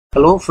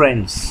Hello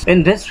friends,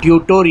 in this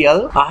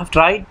tutorial I have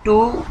tried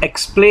to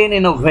explain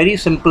in a very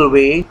simple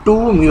way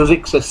two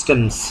music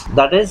systems,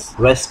 that is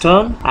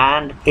Western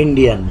and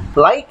Indian.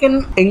 Like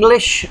in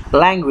English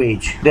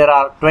language there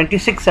are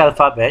 26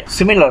 alphabets,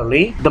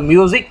 similarly the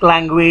music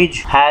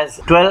language has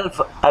 12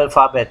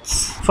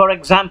 alphabets. For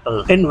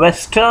example, in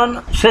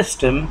Western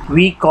system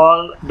we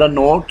call the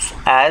notes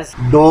as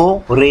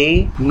Do,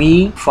 Re,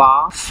 Mi,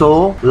 Fa,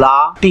 So,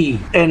 La, Ti.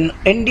 In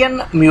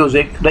Indian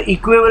music the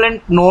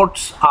equivalent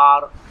notes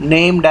are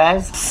named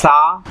as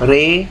Sa,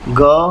 Re,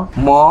 Ga,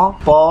 Ma,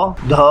 Pa,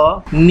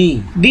 Dha,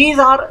 Ni. These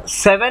are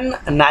 7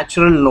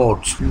 natural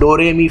notes. Do,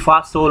 Re, Mi,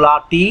 Fa, So, La,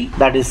 Ti,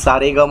 that is Sa,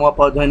 Re, Ga, Ma,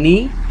 Pa, Dha,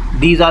 Ni.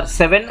 These are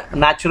 7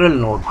 natural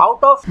notes.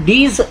 Out of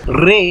these,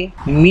 Re,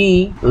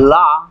 Mi,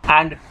 La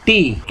and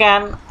Ti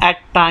can at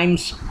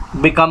times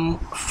become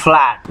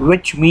flat,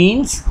 which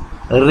means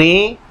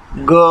Re,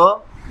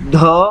 Ga,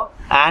 Dha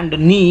and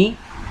Ni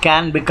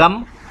can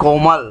become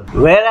komal,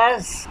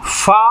 whereas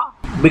Fa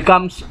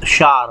becomes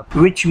sharp,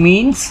 which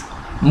means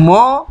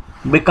Ma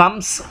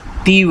becomes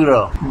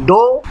tivra.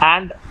 Do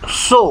and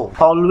So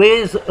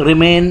always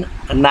remain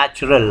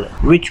natural,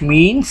 which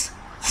means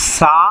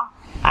Sa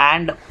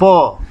and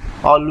Pa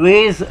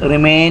always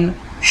remain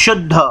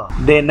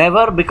shuddha. They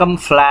never become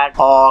flat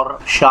or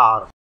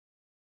sharp.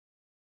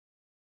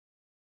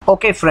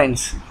 Okay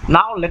friends,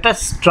 now let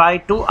us try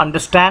to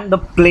understand the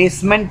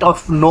placement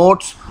of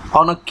notes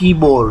on a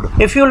keyboard.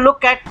 If you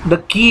look at the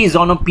keys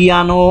on a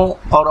piano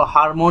or a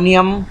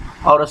harmonium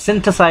or a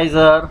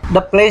synthesizer,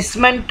 the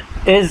placement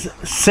is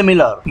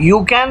similar.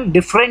 You can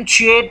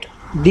differentiate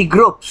the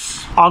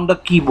groups on the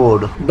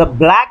keyboard. The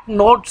black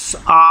notes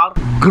are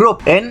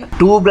grouped in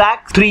 2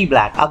 black, 3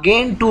 black,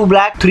 again 2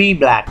 black, 3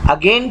 black,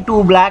 again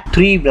 2 black,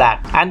 3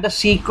 black, and the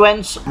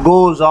sequence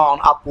goes on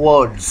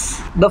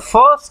upwards. The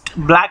first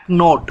black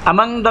note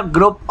among the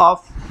group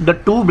of the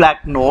 2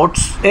 black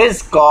notes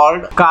is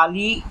called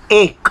Kali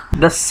Ek.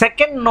 The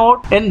second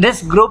note in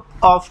this group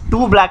of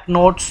 2 black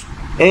notes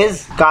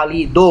is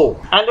Kali Do,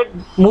 and it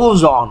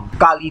moves on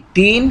Kali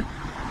Teen,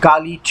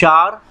 Kali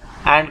Char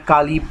and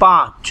Kali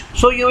Panch.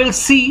 So you will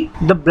see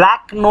the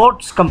black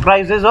notes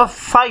comprises of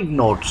 5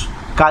 notes: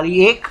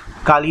 Kali Ek,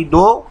 Kali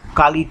Do,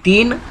 Kali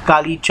Teen,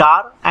 Kali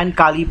Char and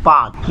Kali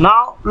Panch.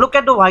 Now look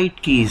at the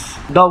white keys.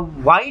 The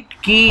white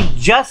key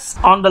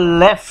just on the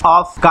left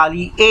of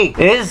Kali Ek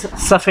is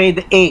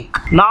Safed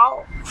Ek.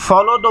 Now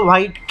follow the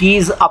white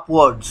keys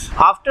upwards.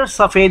 After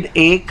Safed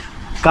Ek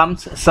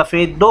comes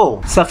Safed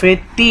Do,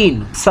 Safed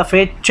Teen,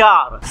 Safed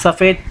Char,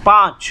 Safed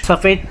Panch,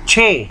 Safed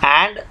Chhe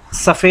and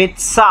Safed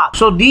Saat.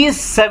 So these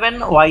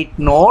 7 white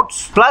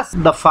notes plus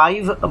the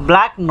 5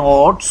 black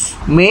notes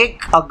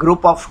make a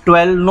group of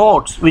 12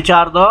 notes, which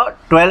are the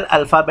 12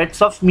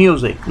 alphabets of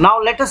music. Now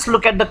let us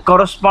look at the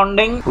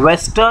corresponding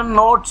Western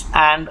notes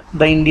and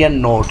the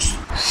Indian notes.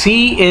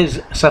 C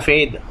is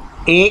Safed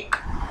Ek,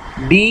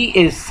 D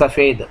is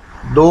Safed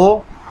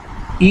Do,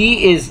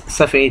 E is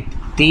Safed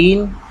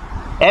Teen,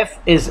 F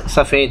is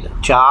Safed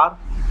Char,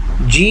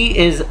 G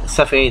is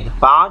Safed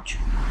Panch,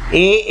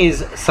 A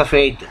is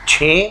Safed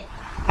Chhe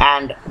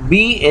and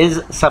B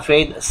is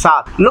Safed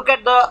Saat. Look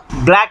at the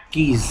black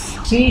keys.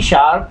 C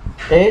sharp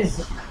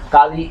is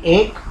Kali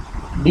Ek,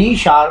 D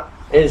sharp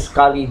is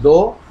Kali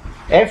Do,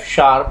 F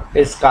sharp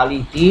is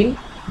Kali Teen,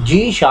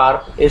 G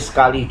sharp is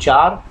Kali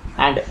Char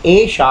and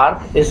A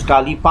sharp is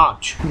Kali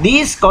Panch.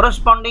 These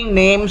corresponding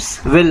names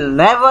will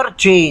never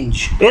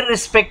change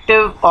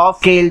irrespective of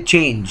scale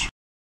change.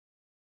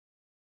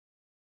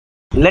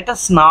 Let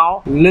us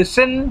now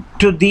listen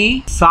to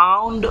the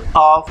sound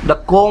of the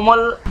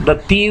komal, the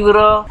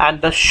tivra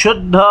and the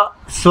shuddha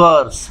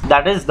swars,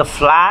 that is the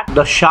flat,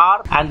 the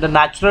sharp and the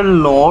natural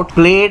note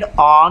played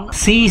on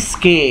C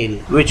scale,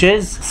 which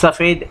is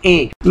Safed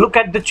Ek. Look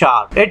at the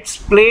chart. It's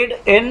played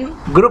in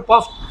group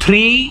of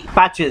 3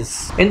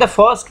 patches. In the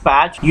first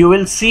patch you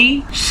will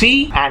see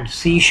C and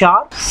C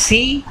sharp,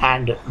 C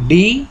and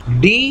D,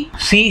 D,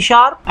 C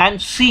sharp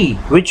and C,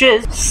 which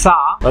is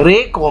Sa,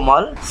 Re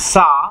Komal,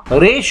 Sa,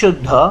 Re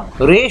Shuddha,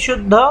 Re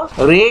Shuddha,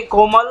 Re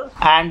Komal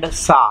and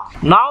Sa.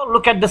 Now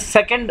look at the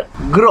second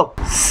group: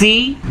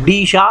 C,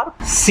 D sharp,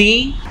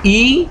 C,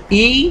 E,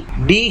 E,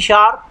 D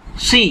sharp,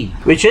 C,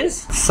 which is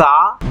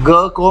Sa,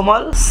 Ga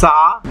Komal,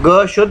 Sa,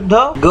 Ga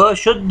Shuddha, Ga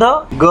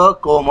Shuddha, Ga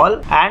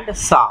Komal and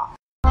Sa.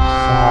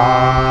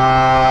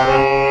 Sa,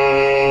 Re,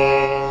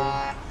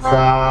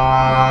 Sa,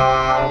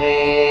 Re,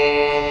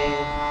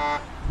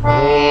 Re,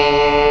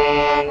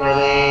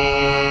 Re,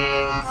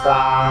 Sa,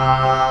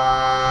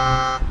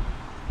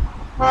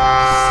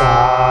 Sa,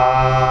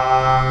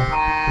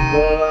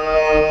 Ga,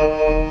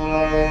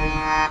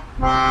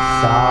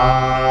 Sa, Sa,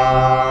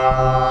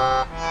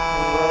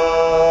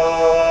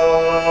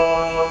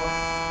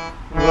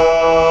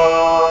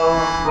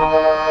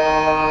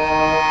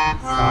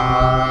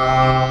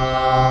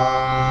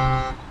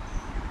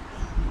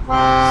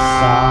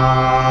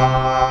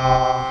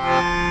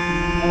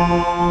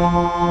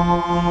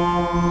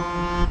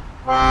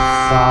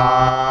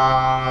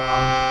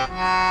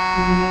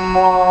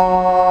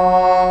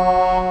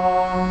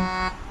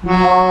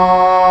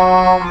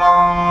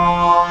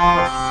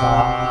 sa,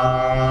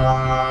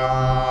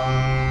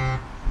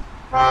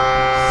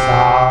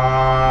 sa,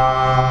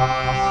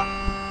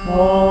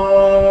 mo,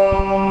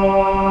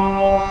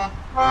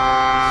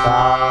 sa,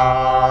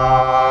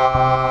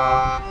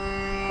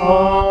 o,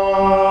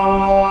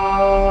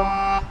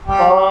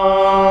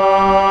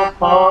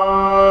 pa,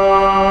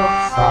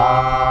 sa,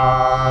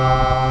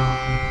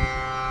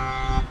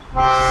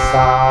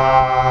 sa,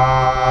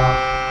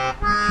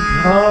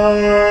 dha,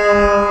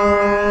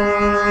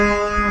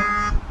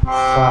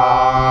 sa,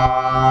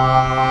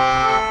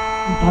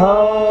 dha,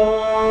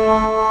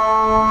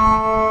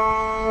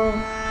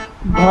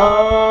 dha,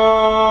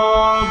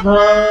 dha,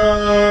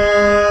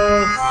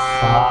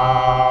 sa,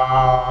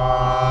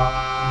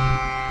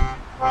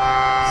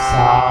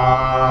 sa,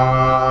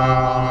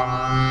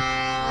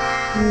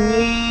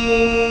 ni,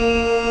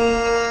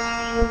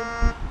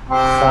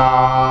 sa,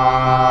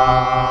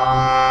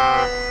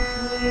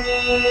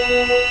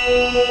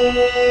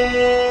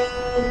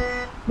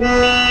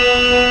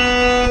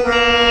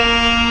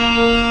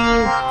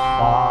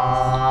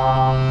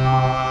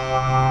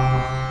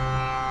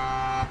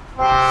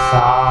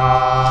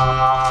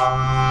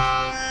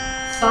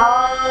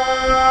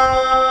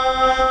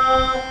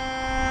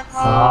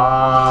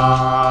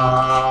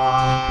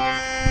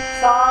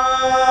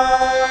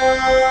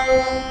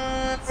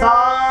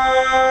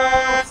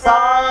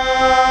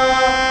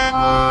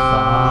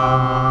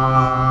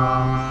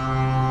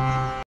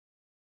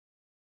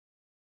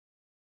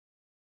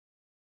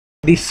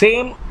 The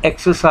same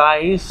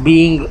exercise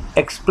being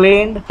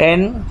explained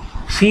in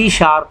C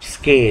sharp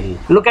scale.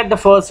 Look at the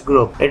first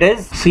group. It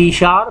is C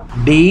sharp,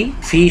 D,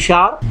 C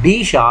sharp,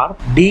 D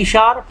sharp, D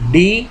sharp,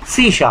 D,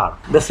 C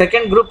sharp. The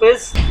second group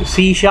is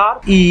C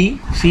sharp, E,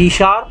 C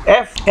sharp,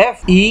 F,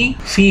 F, E,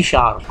 C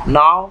sharp.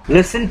 Now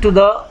listen to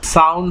the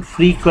sound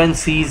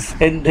frequencies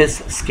in this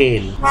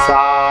scale.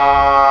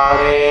 Sa,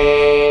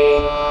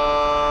 re,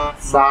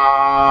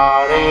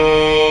 sa, re,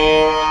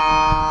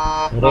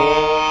 re,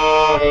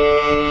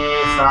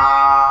 sa,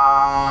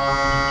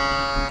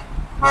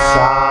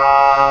 sa,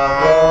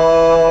 do,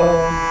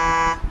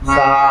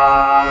 sa,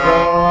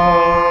 do,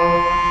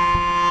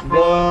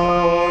 do,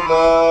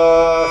 do,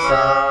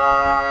 sa,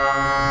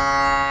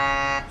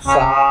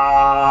 sa,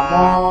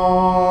 mo,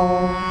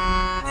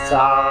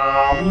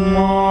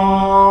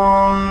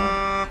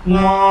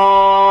 mo,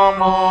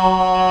 mo,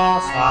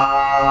 sa,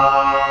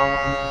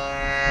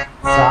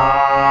 sa,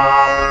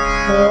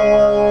 po,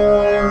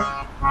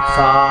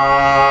 sa,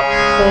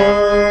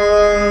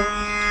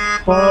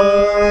 po,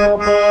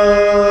 po,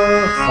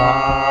 sa,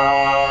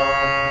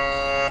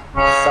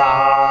 sa,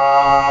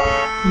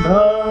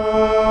 dha,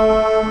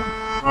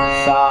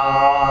 sa,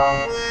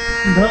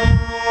 dha,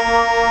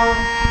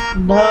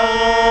 dha,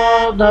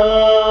 dha,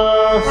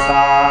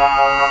 sa,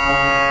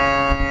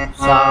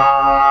 sa,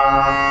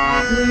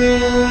 ni,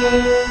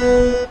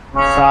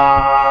 sa,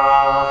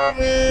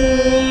 ni,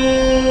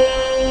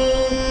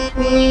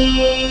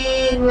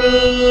 ni,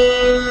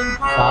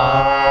 sa,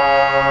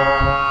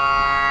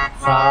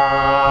 sa,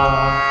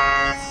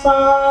 sa,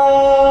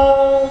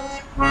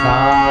 sa,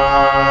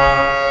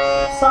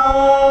 sa,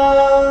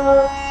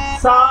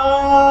 sa,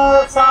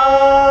 sa,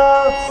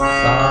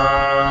 sa.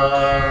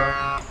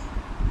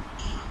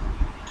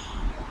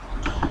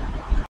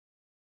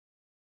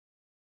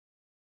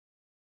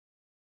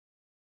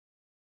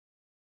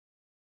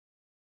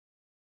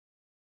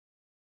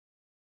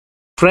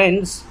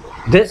 Friends,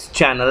 this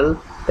channel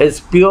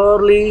is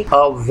purely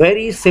a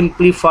very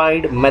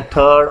simplified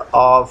method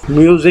of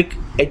music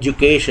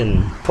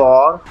education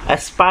for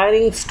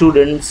aspiring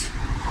students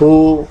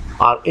who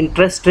are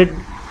interested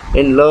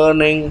in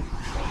learning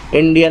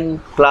Indian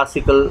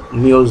classical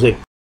music.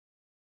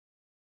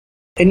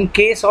 In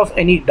case of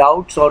any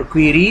doubts or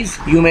queries,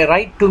 you may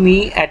write to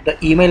me at the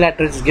email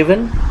address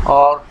given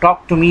or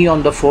talk to me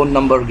on the phone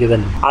number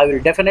given. I will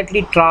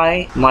definitely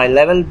try my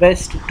level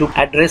best to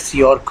address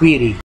your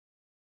query.